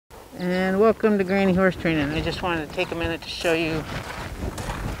And welcome to Granny Horse Training. I just wanted to take a minute to show you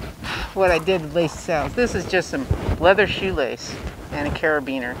what I did with lace saddles. This is just some leather shoelace and a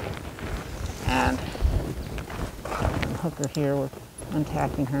carabiner. And hook her here, we're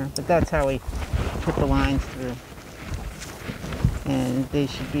untacking her, but that's how we put the lines through. And they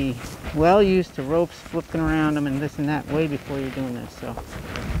should be well used to ropes, flipping around them and this and that way before you're doing this. So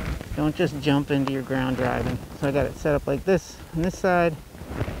don't just jump into your ground driving. So I got it set up like this on this side,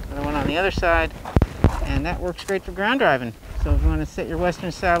 another one on the other side, and that works great for ground driving. So if you want to set your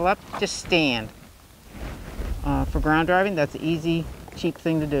Western saddle up, just stand. For ground driving, that's an easy, cheap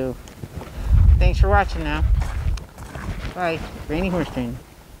thing to do. Thanks for watching now. Bye. Granny Horse Training.